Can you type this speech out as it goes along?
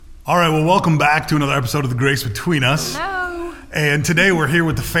All right, well, welcome back to another episode of The Grace Between Us. Hello. And today we're here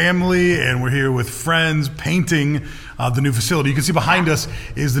with the family and we're here with friends painting the new facility. You can see behind us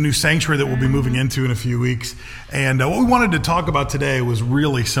is the new sanctuary that we'll be moving into in a few weeks. And what we wanted to talk about today was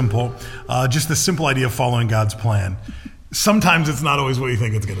really simple, just the simple idea of following God's plan. Sometimes it's not always what you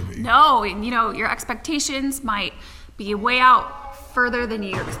think it's going to be. No, your expectations might be way out further than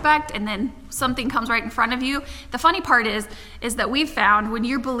you expect, and then something comes right in front of you. The funny part is that we've found when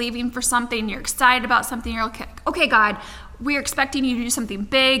you're believing for something, you're excited about something, you're like, okay, God, we're expecting you to do something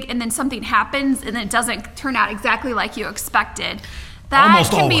big, and then something happens, and then it doesn't turn out exactly like you expected. That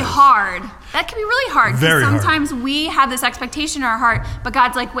Almost can always. be hard. That can be really hard. Very hard. Sometimes we have this expectation in our heart, but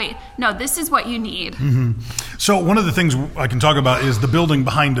God's like, wait, no, this is what you need. Mm-hmm. So one of the things I can talk about is the building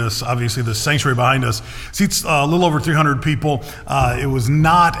behind us, obviously the sanctuary behind us, seats a little over 300 people. It was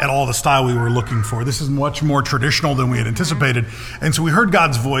not at all the style we were looking for. This is much more traditional than we had anticipated. And so we heard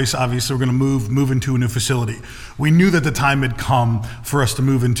God's voice. Obviously, we're going to move into a new facility. We knew that the time had come for us to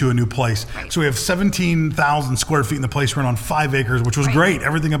move into a new place. Right. So we have 17,000 square feet in the place. We're on 5 acres, which was great.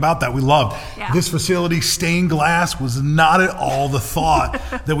 Everything about that we loved. Yeah. This facility, stained glass, was not at all the thought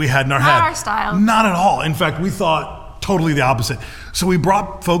that we had in our head. Not our style. Not at all. In fact, we thought totally the opposite. So we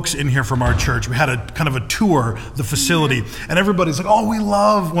brought folks in here from our church. We had a kind of a tour, the facility, and everybody's like, oh, we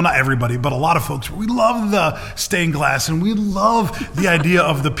love, well, not everybody, but a lot of folks, we love the stained glass and we love the idea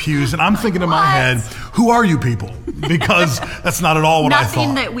of the pews. And I'm thinking in my head, who are you people? Because that's not at all what I thought.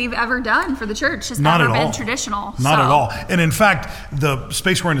 Nothing that we've ever done for the church has ever been traditional. Not at all. And in fact, the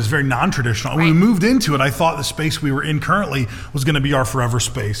space we're in is very non-traditional. When we moved into it, I thought the space we were in currently was going to be our forever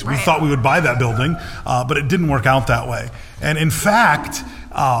space. We thought we would buy that building, but it didn't work out that way. And in fact,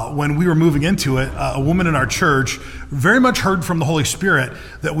 when we were moving into it, a woman in our church very much heard from the Holy Spirit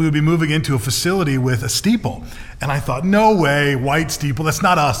that we would be moving into a facility with a steeple. And I thought, no way, white steeple, that's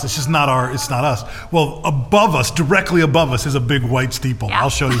not us. It's just not it's not us. Well, above us, directly above us is a big white steeple. Yeah.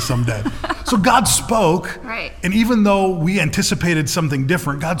 I'll show you someday. So God spoke, and even though we anticipated something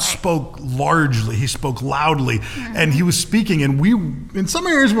different, God spoke largely. He spoke loudly, and he was speaking, and we, in some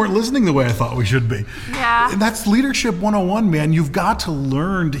areas, weren't listening the way I thought we should be. Yeah. And that's leadership 101, man. You've got to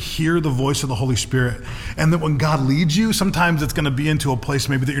learn to hear the voice of the Holy Spirit, and that when God leads you, sometimes it's going to be into a place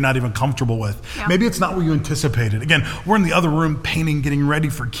maybe that you're not even comfortable with. Yeah. Maybe it's not what you anticipated. Again, we're in the other room painting, getting ready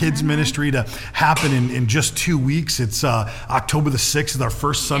for kids ministry to happen in just 2 weeks. It's October the 6th is our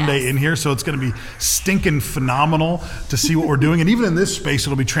first Sunday in here, so it's going to be stinking phenomenal to see what we're doing. And even in this space,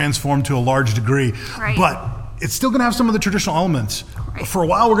 it'll be transformed to a large degree. Right. But it's still going to have some of the traditional elements. Right. For a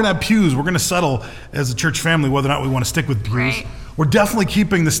while, we're going to have pews. We're going to settle as a church family whether or not we want to stick with pews. Right. We're definitely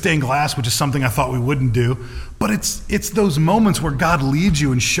keeping the stained glass, which is something I thought we wouldn't do. But it's those moments where God leads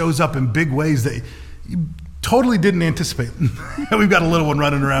you and shows up in big ways that you totally didn't anticipate. We've got a little one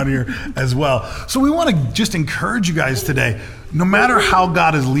running around here as well. So we want to just encourage you guys today, no matter how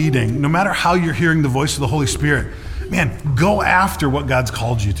God is leading, no matter how you're hearing the voice of the Holy Spirit, man, go after what God's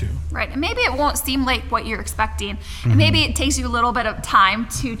called you to. Right. And maybe it won't seem like what you're expecting. And maybe it takes you a little bit of time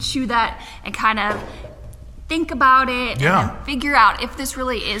to chew that and kind of think about it and then figure out if this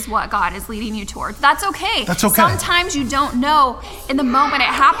really is what God is leading you towards. That's okay. That's okay. Sometimes you don't know in the moment it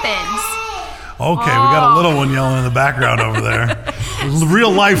happens. Okay, we got a little one yelling in the background over there.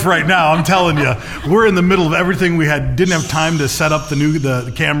 Real life right now, I'm telling you. We're in the middle of everything. We didn't have time to set up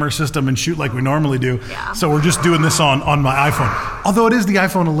the camera system and shoot like we normally do. Yeah. So we're just doing this on my iPhone. Although it is the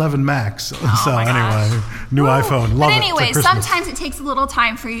iPhone 11 Max. So anyway, new iPhone. Love it. But anyway, sometimes it takes a little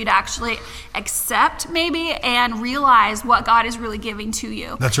time for you to actually accept maybe and realize what God is really giving to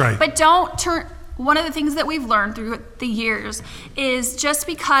you. That's right. But don't turn, one of the things that we've learned through the years is just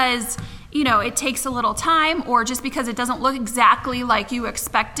because it takes a little time, or just because it doesn't look exactly like you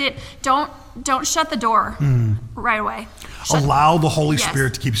expect it, don't shut the door right away. Allow the Holy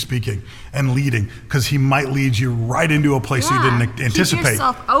Spirit to keep speaking and leading, because he might lead you right into a place you didn't anticipate. Keep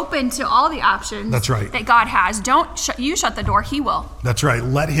yourself open to all the options that God has. Don't shut the door, he will. That's right.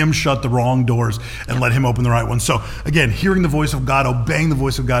 Let him shut the wrong doors and let him open the right ones. So again, hearing the voice of God, obeying the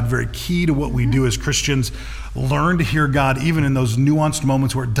voice of God, very key to what we do as Christians. Learn to hear God even in those nuanced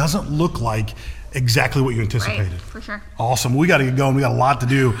moments where it doesn't look like exactly what you anticipated. Right, for sure. Awesome. We got to get going. We got a lot to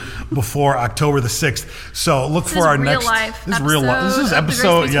do before October the 6th. So look for our next. This is real life. This is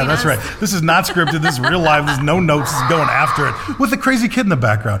episode. Yeah, that's right. This is not scripted. This is real life. There's no notes. This is going after it with a crazy kid in the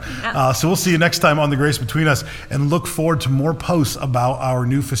background. Yeah. So we'll see you next time on The Grace Between Us, and look forward to more posts about our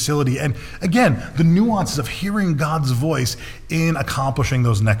new facility. And again, the nuances of hearing God's voice in accomplishing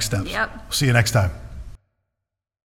those next steps. Yep. See you next time.